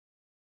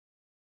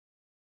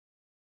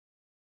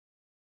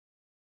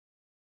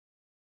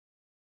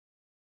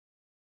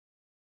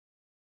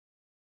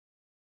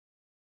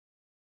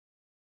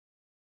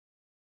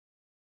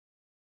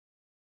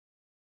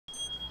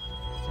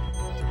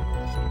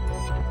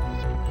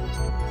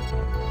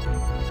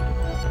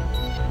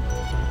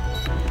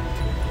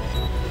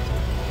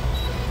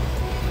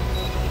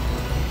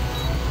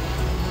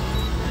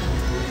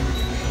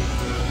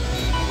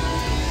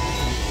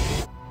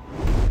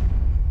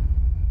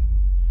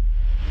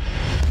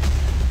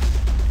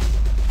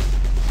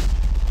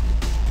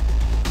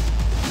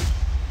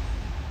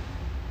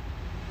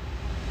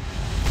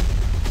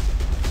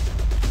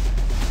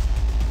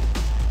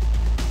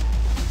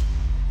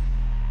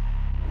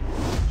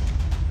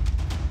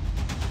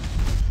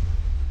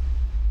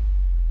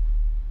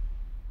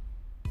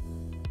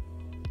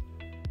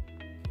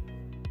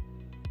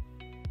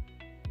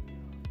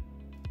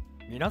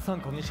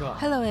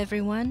Hello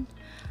everyone.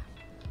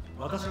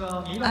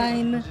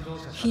 I'm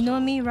Hino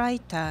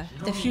Raita,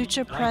 the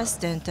future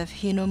president of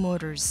Hino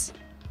Motors.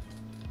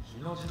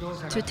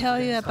 To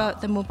tell you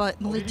about the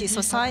mobility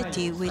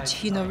society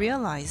which Hino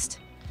realized,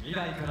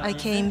 I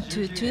came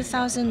to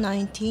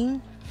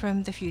 2019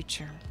 from the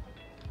future.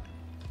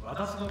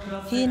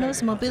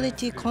 Hino's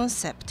mobility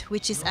concept,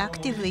 which is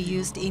actively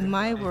used in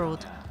my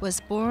world,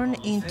 was born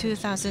in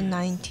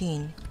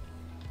 2019.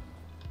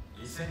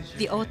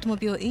 The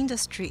automobile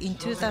industry in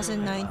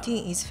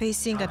 2019 is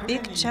facing a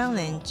big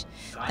challenge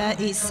that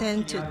is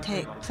said to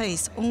take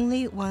place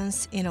only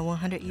once in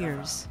 100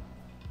 years.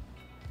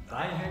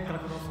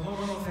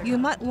 You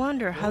might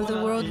wonder how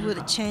the world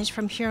would change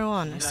from here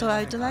on, so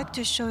I'd like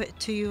to show it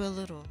to you a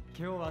little.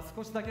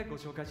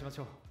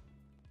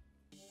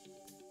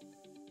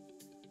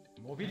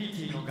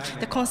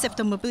 The concept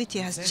of mobility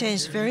has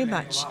changed very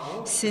much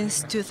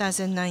since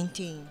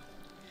 2019.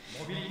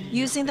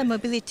 Using the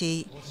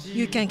mobility,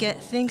 you can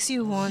get things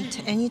you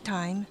want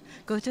anytime,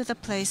 go to the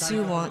place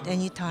you want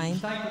anytime,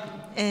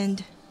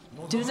 and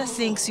do the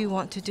things you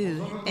want to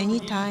do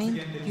anytime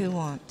you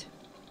want.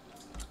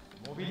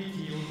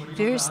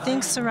 Various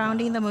things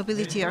surrounding the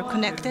mobility are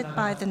connected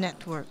by the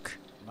network,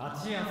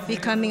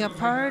 becoming a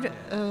part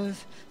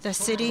of the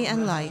city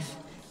and life,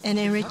 and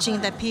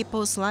enriching the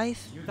people's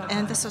life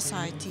and the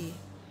society.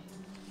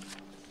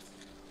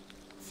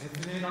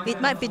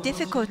 It might be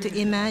difficult to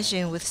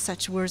imagine with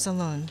such words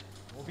alone.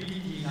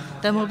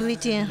 The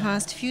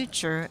mobility-enhanced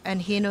future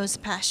and Hino's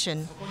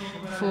passion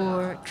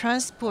for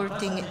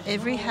transporting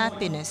every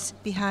happiness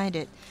behind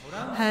it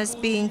has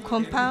been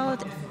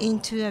compiled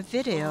into a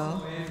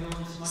video,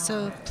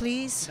 so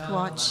please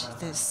watch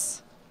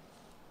this.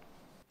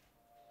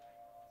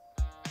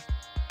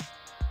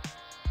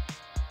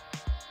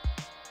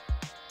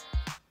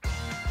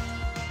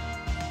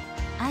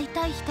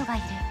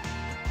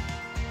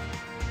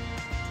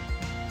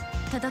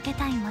 "届け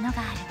たいものが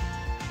ある」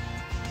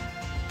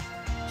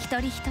「一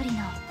人一人の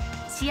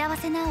幸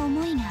せな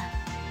思いが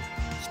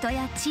人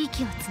や地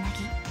域をつな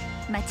ぎ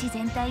街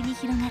全体に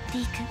広がって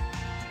いく」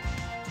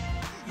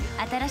「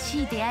新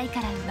しい出会いか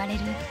ら生まれ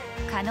る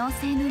可能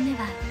性の芽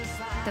は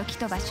時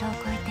と場所を超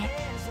えて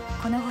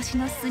この星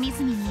の隅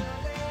々に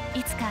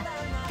いつか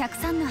たく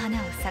さんの花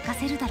を咲か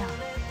せるだろう」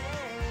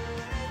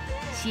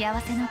「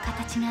幸せの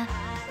形が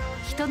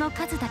人の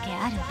数だけ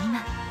ある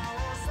今」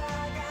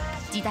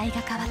「時代が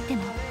変わって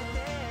も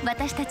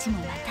私たちも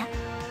また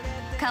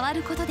変わ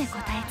ることで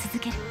答え続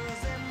ける」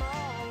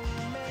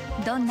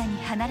「どんな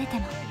に離れて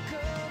も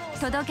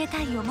届け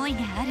たい思い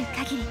がある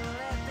限り」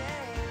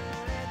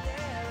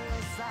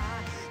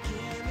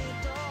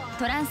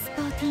トランス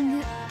ポーティン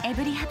グエ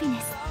ブリハピ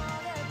ネス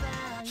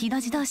日野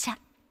自動車。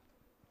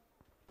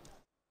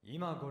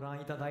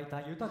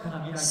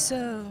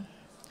So,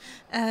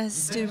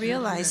 as to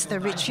realize the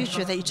rich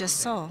future that you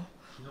just saw,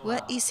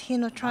 what is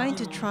Hino trying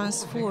to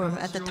transform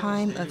at the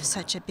time of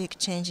such a big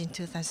change in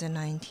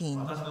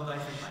 2019?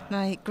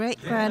 My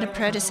great-grand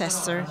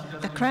predecessor,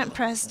 the current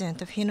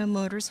president of Hino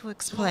Motors, will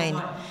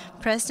explain.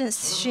 President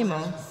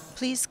Shimo,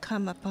 please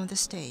come up on the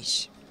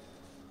stage.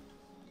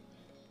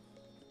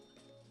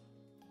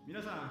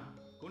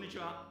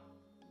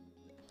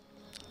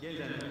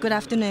 Good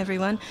afternoon,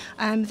 everyone.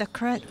 I'm the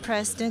current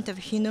president of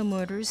Hino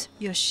Motors,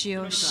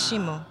 Yoshio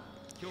Shimo.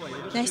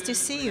 Nice to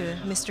see you,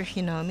 Mr.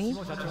 Hinomi.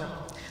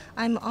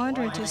 I'm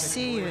honored to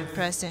see you,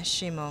 President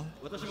Shimo.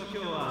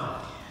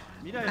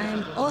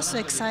 I'm also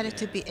excited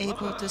to be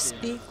able to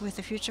speak with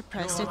the future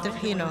president of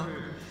Hino.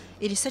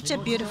 It is such a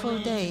beautiful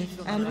day,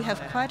 and we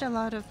have quite a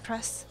lot of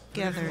press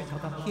gathered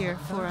here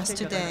for us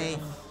today.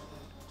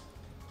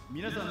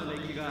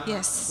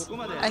 Yes,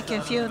 I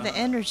can feel the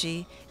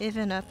energy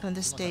even up on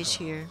the stage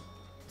here.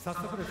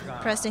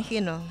 President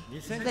Hino,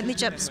 let me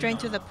jump straight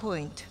to the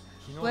point.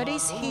 What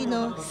is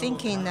Hino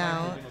thinking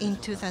now in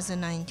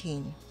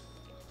 2019?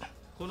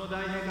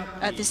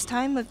 At this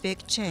time of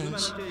big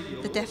change,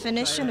 the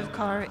definition of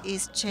car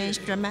is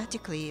changed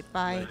dramatically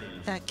by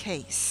the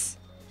case.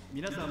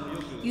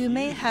 You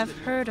may have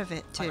heard of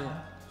it too.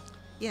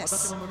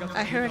 Yes,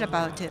 I heard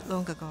about it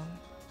long ago.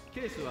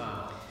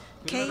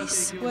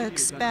 Case will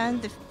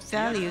expand the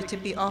value to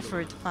be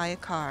offered by a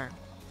car.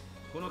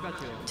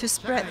 To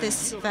spread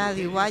this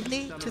value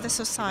widely to the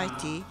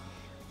society,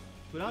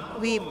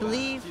 we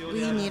believe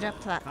we need a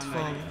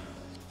platform.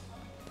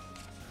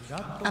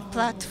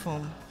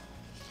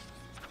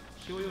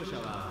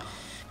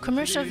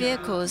 Commercial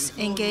vehicles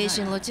engage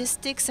in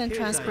logistics and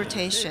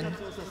transportation,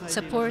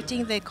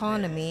 supporting the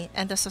economy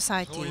and the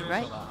society,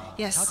 right?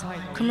 Yes,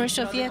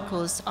 commercial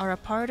vehicles are a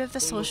part of the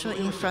social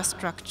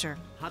infrastructure.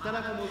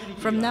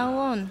 From now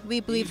on, we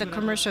believe that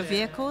commercial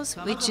vehicles,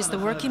 which is the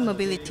working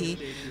mobility,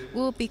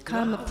 will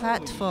become a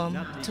platform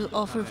to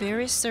offer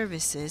various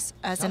services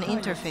as an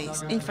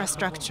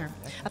infrastructure,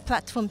 a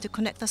platform to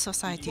connect the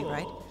society,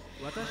 right?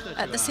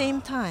 At the same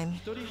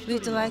time,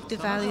 we'd like to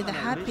value the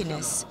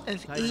happiness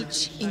of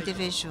each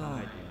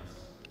individual.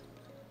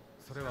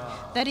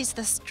 That is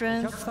the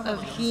strength of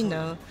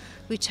Hino,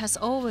 which has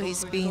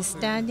always been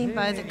standing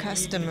by the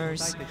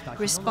customers,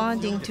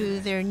 responding to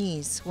their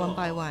needs one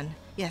by one.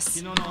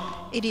 Yes,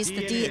 it is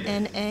the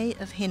DNA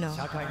of Hino.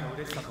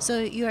 So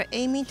you are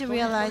aiming to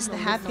realize the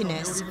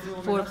happiness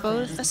for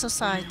both the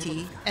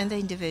society and the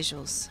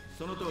individuals.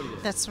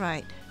 That's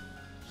right.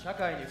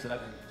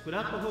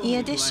 In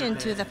addition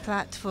to the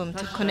platform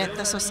to connect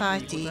the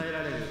society,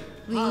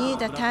 we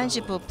need a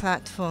tangible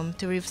platform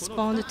to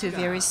respond to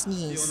various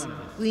needs.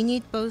 We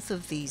need both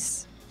of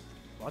these.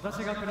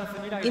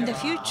 In the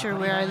future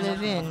where I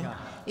live in,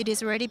 it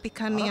is already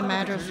becoming a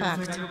matter of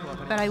fact,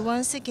 but I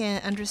once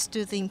again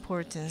understood the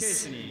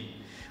importance.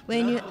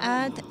 When you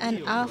add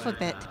an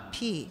alphabet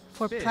P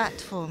for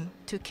platform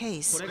to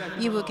case,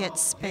 you will get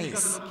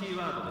space.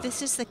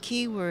 This is the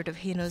key word of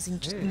Hino's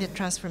in the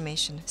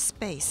transformation,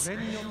 space.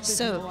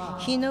 So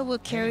Hino will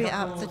carry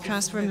out the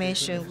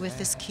transformation with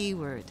this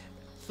keyword.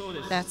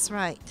 That's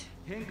right.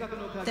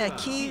 The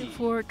key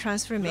for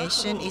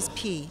transformation is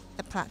P,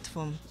 the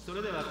platform.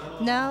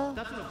 Now,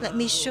 let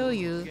me show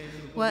you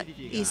what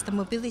is the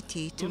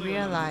mobility to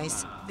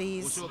realize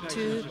these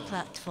two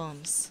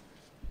platforms.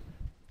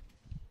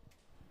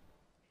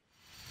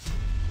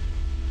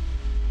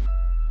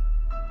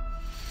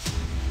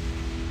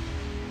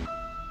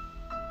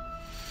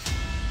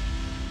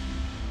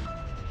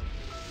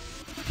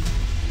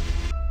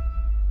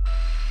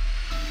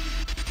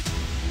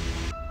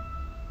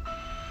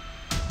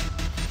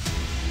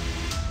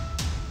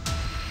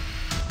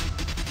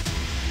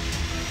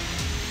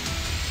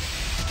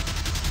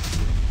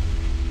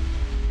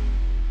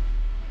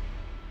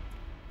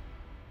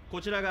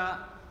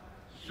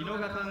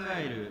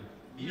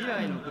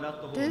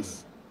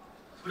 This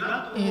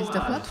is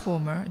the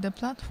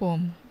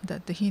platform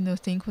that the Hino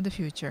think for the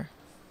future.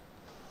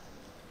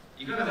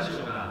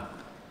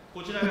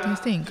 What do you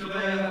think?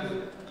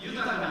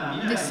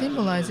 This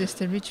symbolizes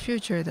the rich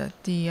future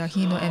that the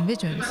Hino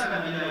envisions.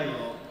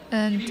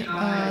 And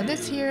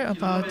let's hear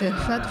about the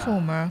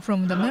platformer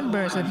from the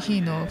members of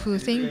Hino who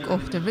think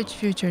of the rich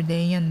future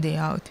day in, day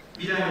out.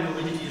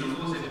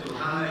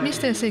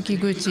 Mr.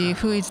 Sekiguchi,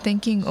 who is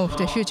thinking of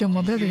the future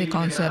mobility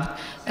concept,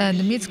 and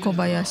Ms.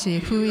 Kobayashi,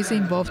 who is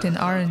involved in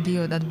R&D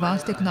of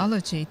advanced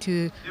technology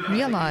to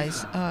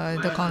realize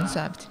the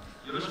concept.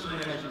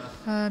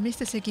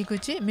 Mr.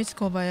 Sekiguchi, Ms.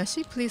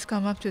 Kobayashi, please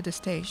come up to the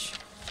stage.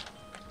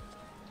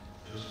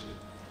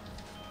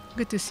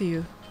 Good to see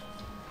you.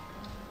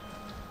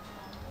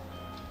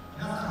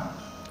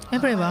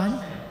 Everyone,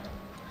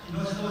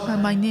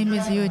 my name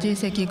is Yoji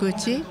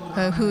Sekiguchi,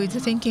 who is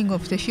thinking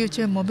of the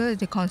future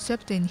mobility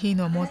concept in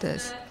Hino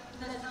Motors.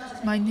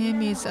 My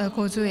name is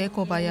Kozue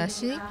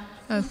Kobayashi,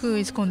 who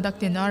is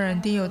conducting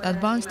R&D of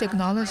advanced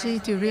technology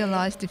to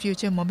realize the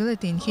future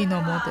mobility in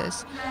Hino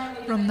Motors.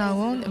 From now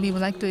on, we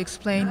would like to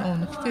explain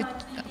on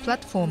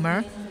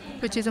platformer,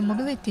 which is a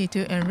mobility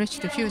to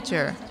enrich the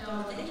future.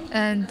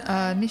 And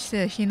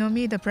Mr.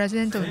 Hinomi, the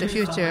president of the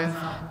future,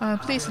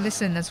 please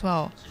listen as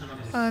well.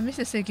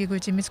 Mr.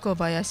 Sekiguchi, Ms.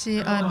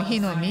 Kobayashi, I'm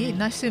Hinomi.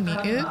 Nice to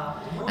meet you.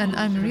 And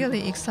I'm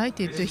really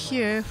excited to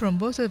hear from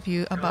both of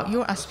you about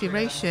your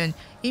aspiration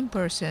in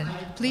person.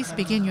 Please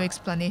begin your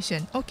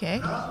explanation. Okay.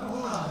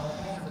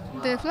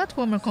 The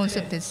platformer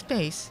concept is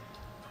space.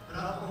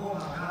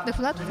 The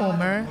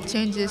platformer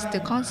changes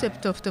the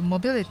concept of the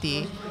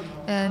mobility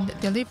and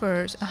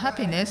delivers a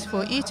happiness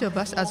for each of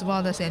us as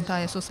well as the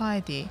entire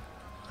society.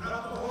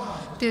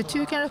 There are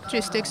two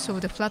characteristics of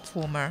the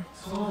platformer.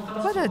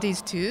 What are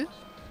these two?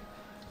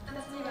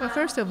 Well,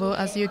 first of all,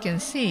 as you can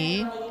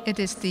see, it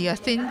is the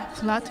thin,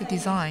 flat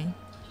design.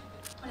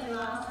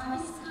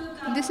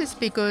 This is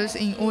because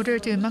in order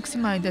to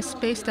maximize the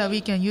space that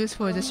we can use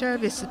for the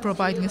service,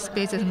 providing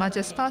space as much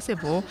as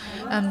possible,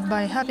 and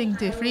by having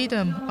the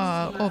freedom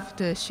of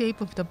the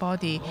shape of the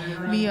body,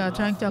 we are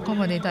trying to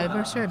accommodate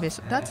diverse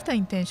service. That's the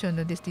intention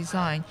of this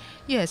design.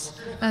 Yes,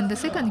 and the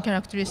second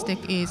characteristic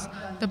is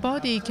the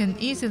body can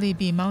easily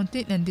be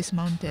mounted and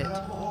dismounted.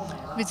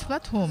 With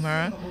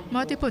platformer,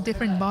 multiple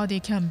different body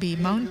can be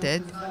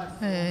mounted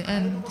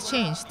and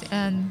changed,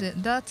 and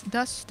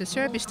thus the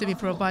service to be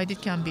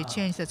provided can be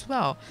changed as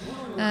well.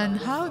 And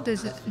how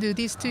do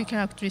these two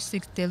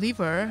characteristics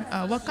deliver?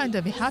 What kind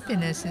of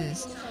happiness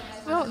is?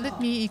 Well, let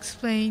me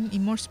explain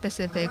in more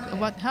specific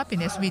what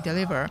happiness we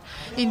deliver.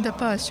 In the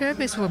past,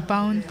 service were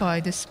bound by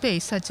the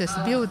space, such as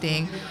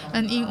building,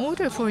 and in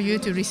order for you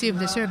to receive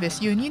the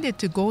service, you needed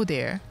to go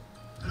there.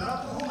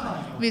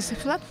 With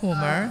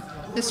platformer,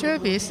 the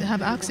service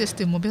have access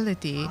to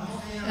mobility,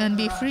 and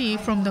be free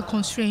from the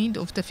constraint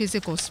of the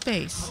physical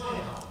space.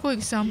 For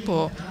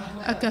example,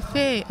 a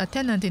cafe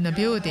tenant in a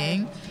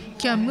building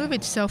can move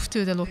itself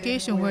to the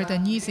location where the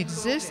needs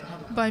exist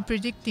by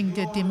predicting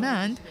the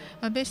demand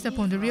based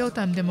upon the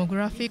real-time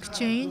demographic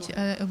change,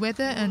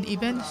 weather, and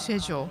event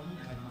schedule.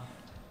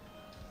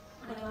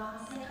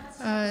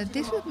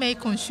 This would make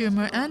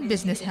consumer and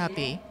business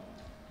happy.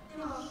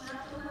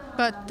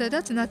 But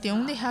that's not the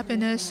only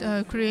happiness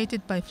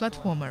created by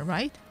platformer,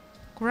 right?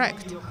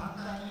 Correct.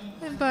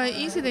 And by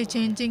easily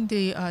changing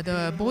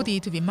the body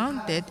to be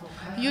mounted,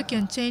 you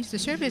can change the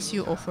service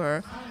you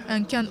offer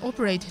and can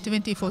operate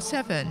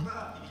 24/7.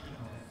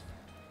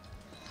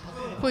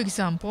 For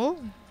example,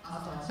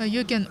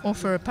 you can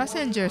offer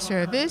passenger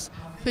service,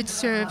 which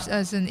serves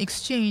as an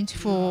exchange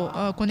for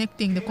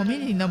connecting the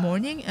community in the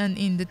morning, and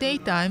in the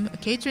daytime,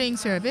 catering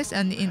service,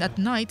 and at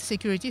night,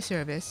 security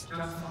service.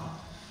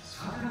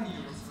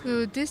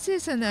 So this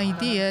is an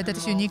idea that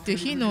is unique to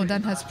Hino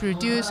that has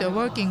produced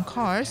working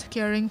cars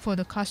caring for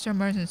the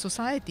customers and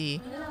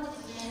society.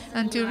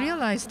 And to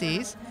realize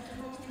this,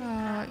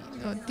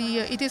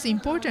 it is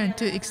important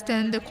to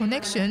extend the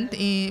connection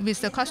with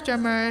the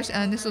customers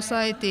and the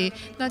society,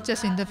 not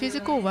just in the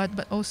physical world,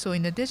 but also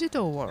in the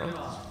digital world.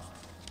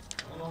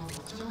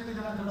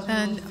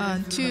 And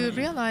to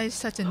realize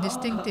such a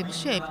distinctive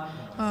shape,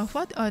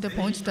 what are the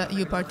points that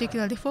you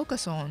particularly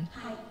focus on?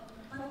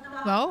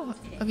 Well,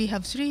 we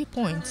have 3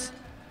 points.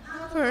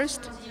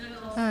 First,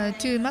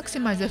 to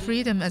maximize the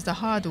freedom as the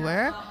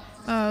hardware,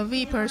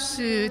 we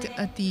pursued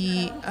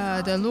the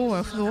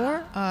lower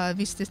floor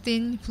with the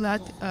thin,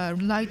 flat,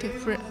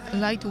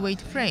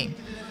 lightweight frame.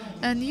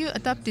 And you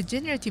adopted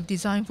generative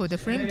design for the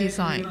frame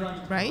design,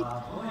 right?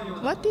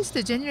 What is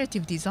the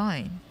generative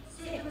design?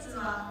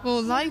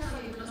 Well, life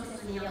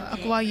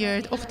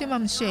acquired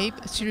optimum shape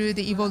through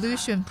the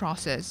evolution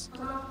process.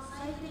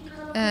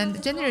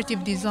 And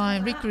generative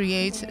design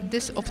recreates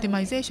this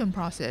optimization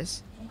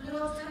process.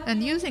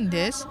 And using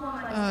this,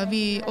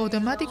 we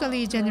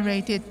automatically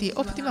generated the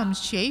optimum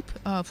shape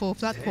for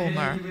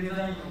platformer.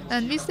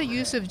 And with the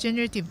use of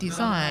generative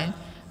design,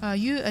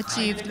 you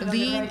achieved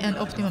lean and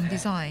optimum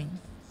design.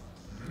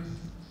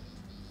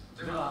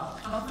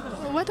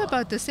 What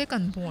about the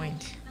second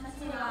point?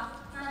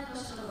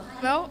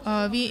 Well,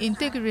 we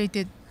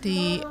integrated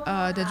the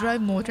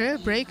drive motor,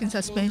 brake, and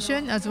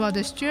suspension, as well as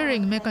the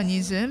steering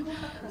mechanism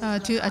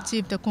to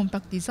achieve the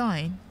compact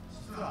design.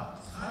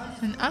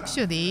 And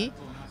actually,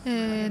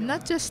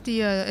 not just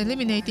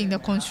eliminating the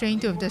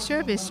constraint of the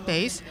service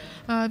space,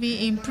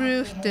 we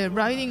improved the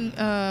riding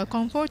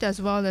comfort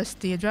as well as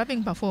the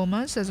driving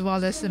performance as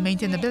well as the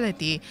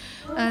maintainability.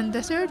 And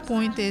the third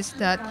point is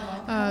that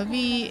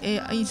we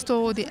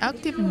installed the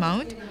active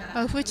mount,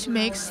 which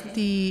makes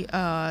the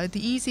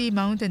easy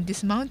mount and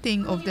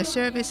dismounting of the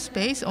service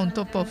space on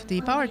top of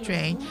the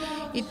powertrain.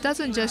 It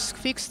doesn't just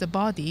fix the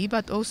body,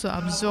 but also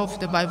absorb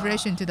the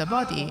vibration to the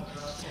body.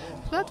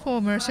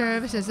 Platformer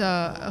serves as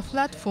a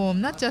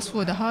platform not just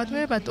for the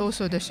hardware but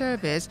also the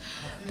service,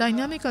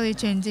 dynamically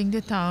changing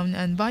the town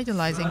and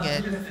vitalizing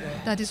it.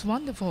 That is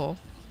wonderful.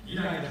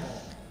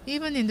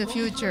 Even in the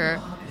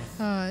future,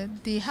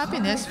 the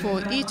happiness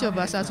for each of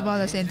us as well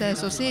as the entire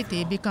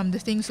society become the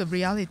things of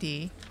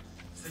reality.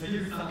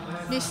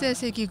 Mr.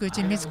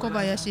 Sekiguchi, Ms.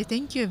 Kobayashi,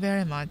 thank you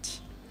very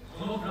much.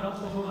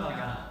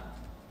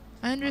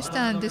 I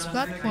understand this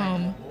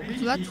platformer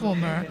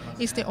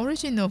is the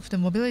origin of the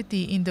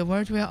mobility in the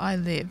world where I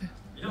live.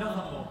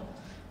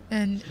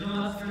 And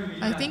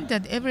I think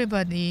that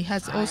everybody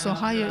has also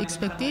higher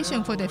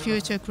expectation for the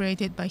future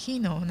created by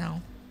Hino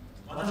now.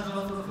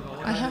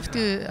 I have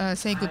to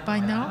say goodbye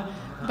now,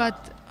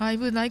 but I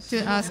would like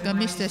to ask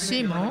Mr.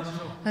 Shimo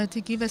to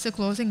give us a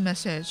closing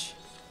message.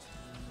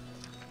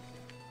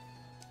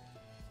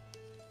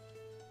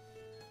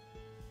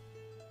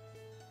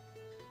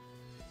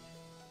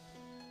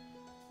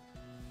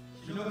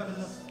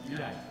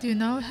 Do you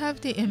now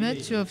have the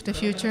image of the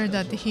future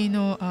that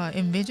Hino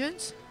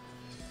envisions?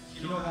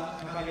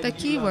 The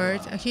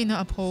keyword Hino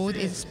upholds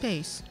is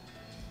space.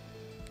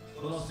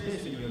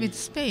 With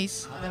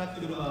space,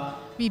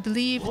 we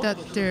believe that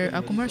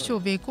the commercial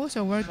vehicles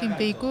or working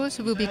vehicles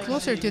will be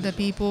closer to the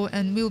people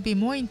and will be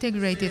more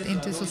integrated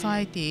into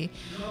society.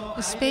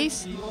 The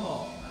space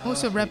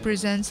also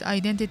represents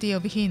identity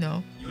of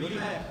Hino.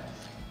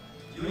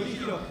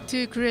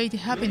 To create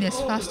happiness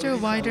faster,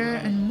 wider,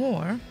 and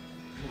more,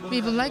 we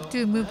would like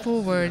to move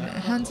forward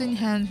hands in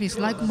hand with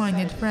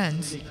like-minded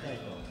friends.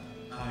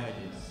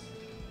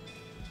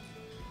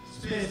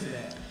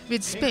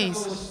 With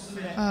space,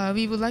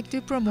 we would like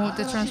to promote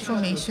the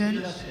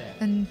transformation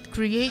and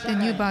create the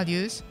new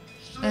values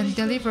and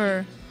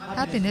deliver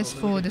happiness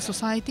for the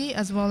society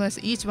as well as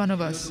each one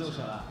of us.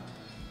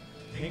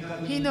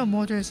 Hino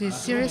Motors is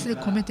seriously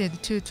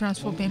committed to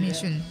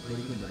transformation.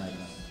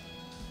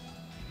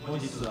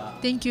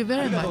 Thank you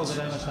very much.